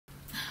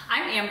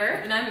I'm Amber.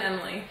 And I'm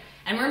Emily.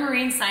 And we're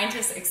marine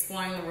scientists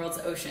exploring the world's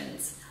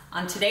oceans.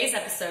 On today's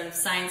episode of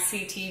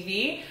ScienceSea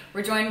TV,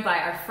 we're joined by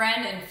our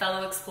friend and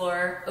fellow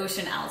explorer,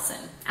 Ocean Allison.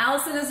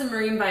 Allison is a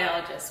marine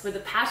biologist with a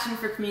passion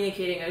for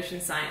communicating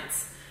ocean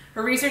science.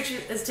 Her research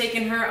has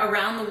taken her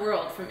around the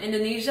world, from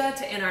Indonesia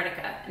to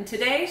Antarctica. And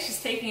today,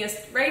 she's taking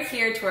us right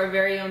here to our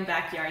very own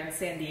backyard in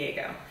San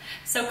Diego.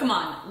 So come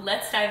on,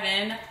 let's dive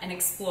in and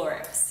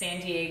explore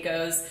San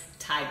Diego's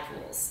tide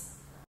pools.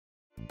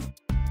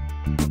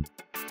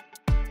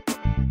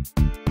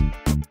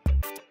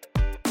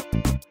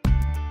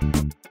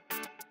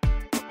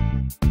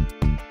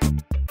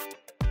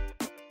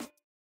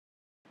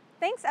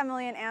 Thanks,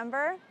 Emily and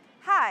Amber.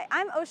 Hi,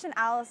 I'm Ocean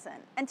Allison,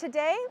 and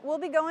today we'll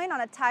be going on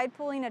a tide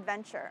pooling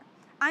adventure.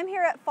 I'm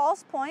here at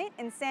False Point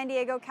in San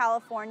Diego,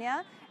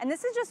 California, and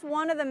this is just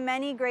one of the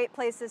many great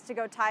places to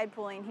go tide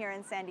pooling here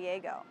in San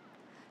Diego.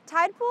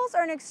 Tide pools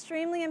are an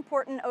extremely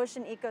important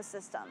ocean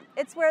ecosystem.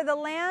 It's where the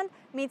land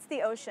meets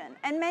the ocean,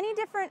 and many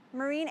different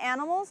marine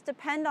animals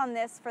depend on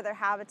this for their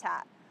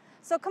habitat.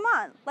 So come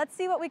on, let's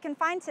see what we can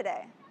find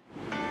today.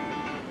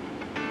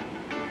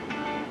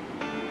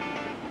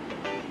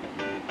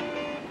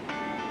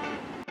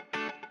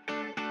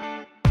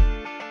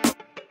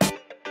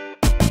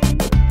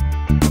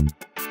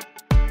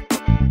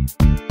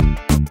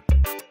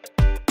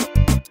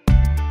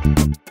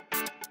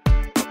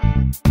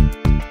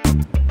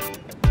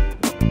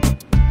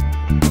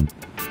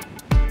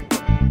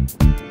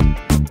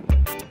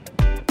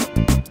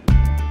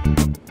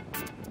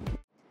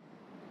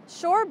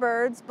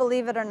 Shorebirds,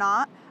 believe it or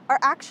not, are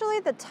actually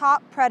the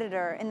top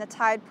predator in the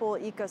tide pool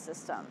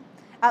ecosystem.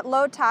 At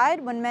low tide,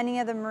 when many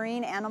of the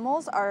marine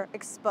animals are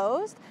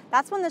exposed,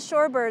 that's when the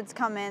shorebirds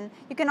come in.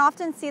 You can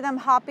often see them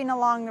hopping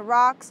along the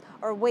rocks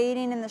or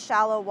wading in the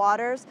shallow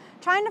waters,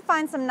 trying to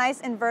find some nice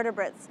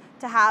invertebrates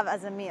to have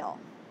as a meal.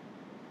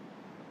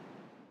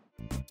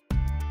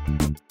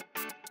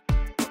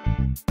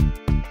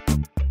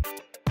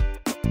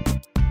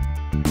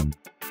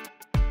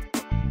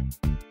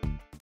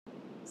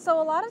 So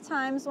a lot of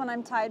times when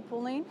I'm tide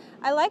pooling,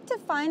 I like to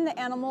find the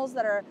animals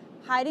that are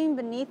hiding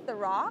beneath the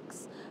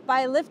rocks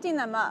by lifting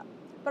them up.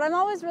 But I'm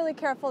always really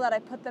careful that I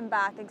put them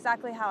back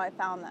exactly how I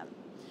found them.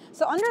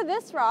 So under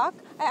this rock,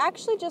 I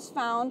actually just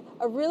found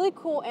a really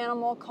cool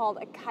animal called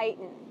a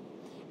chitin.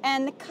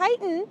 And the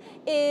chitin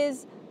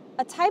is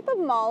a type of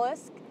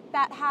mollusk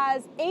that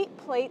has 8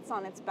 plates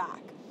on its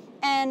back.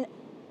 And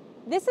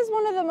this is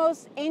one of the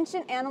most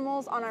ancient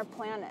animals on our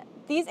planet.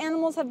 These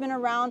animals have been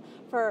around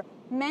for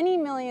many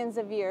millions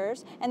of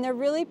years, and they're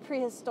really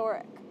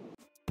prehistoric.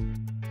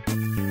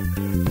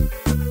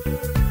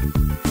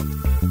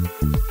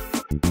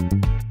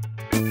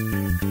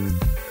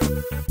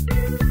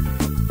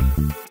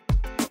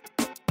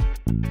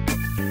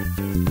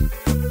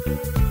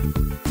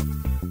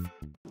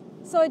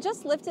 So I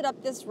just lifted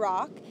up this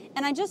rock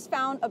and I just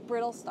found a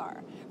brittle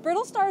star.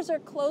 Brittle stars are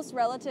close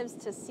relatives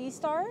to sea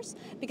stars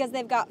because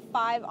they've got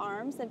 5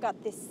 arms. They've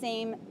got the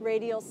same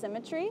radial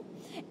symmetry.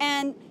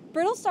 And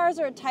brittle stars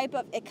are a type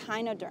of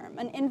echinoderm,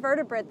 an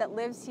invertebrate that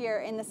lives here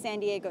in the San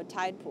Diego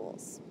tide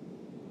pools.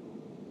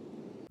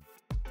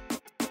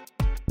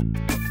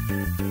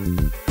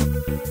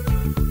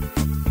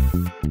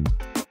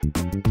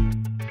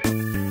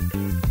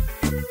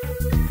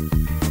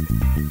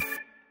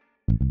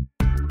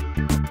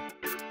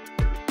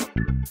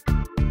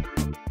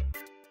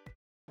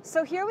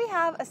 So here we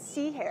have a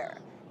sea hare.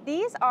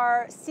 These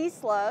are sea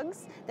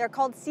slugs. They're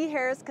called sea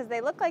hares because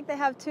they look like they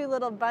have 2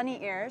 little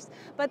bunny ears,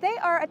 but they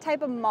are a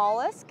type of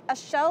mollusk, a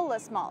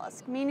shell-less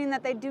mollusk, meaning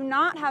that they do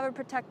not have a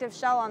protective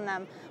shell on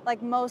them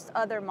like most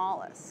other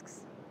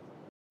mollusks.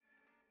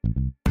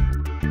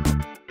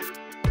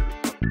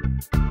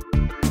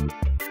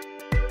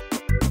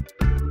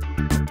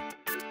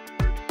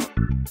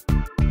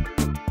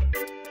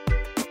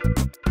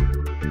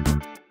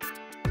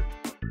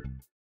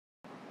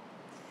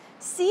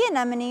 Sea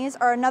anemones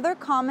are another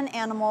common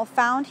animal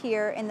found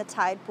here in the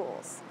tide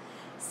pools.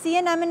 Sea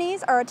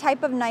anemones are a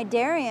type of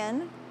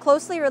cnidarian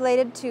closely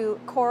related to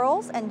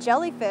corals and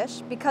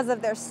jellyfish because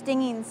of their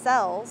stinging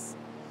cells.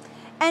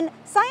 And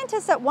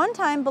scientists at one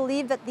time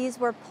believed that these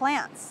were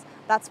plants.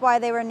 That's why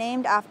they were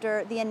named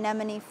after the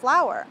anemone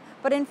flower.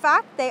 But in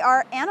fact, they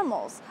are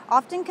animals,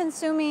 often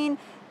consuming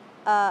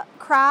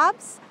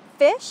crabs,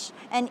 fish,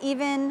 and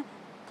even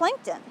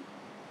plankton.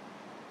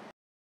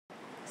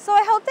 So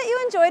I hope that you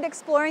enjoyed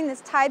exploring this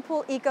tide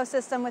pool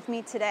ecosystem with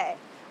me today.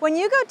 When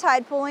you go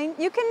tide pooling,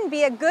 you can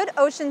be a good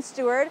ocean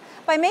steward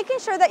by making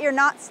sure that you're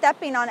not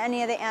stepping on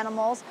any of the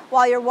animals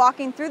while you're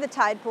walking through the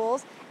tide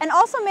pools, and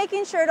also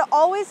making sure to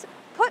always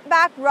put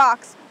back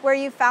rocks where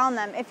you found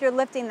them if you're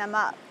lifting them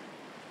up.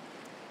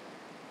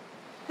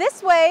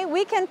 This way,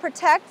 we can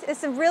protect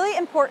this really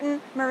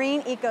important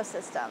marine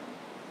ecosystem.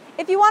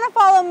 If you want to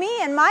follow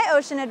me and my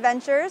ocean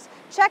adventures,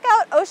 check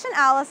out Ocean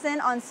Allison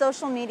on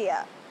social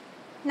media.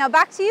 Now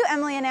back to you,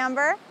 Emily and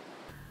Amber.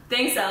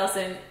 Thanks,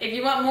 Allison. If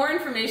you want more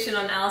information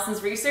on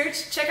Allison's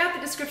research, check out the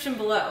description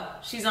below.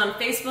 She's on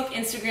Facebook,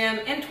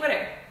 Instagram, and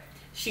Twitter.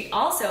 She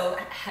also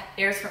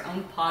airs her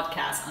own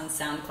podcast on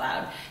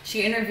SoundCloud.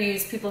 She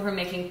interviews people who are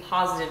making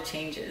positive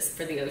changes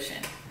for the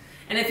ocean.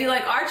 And if you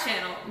like our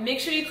channel, make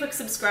sure you click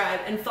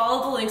subscribe and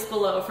follow the links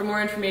below for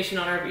more information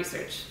on our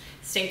research.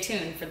 Stay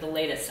tuned for the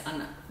latest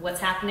on what's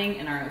happening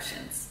in our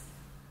oceans.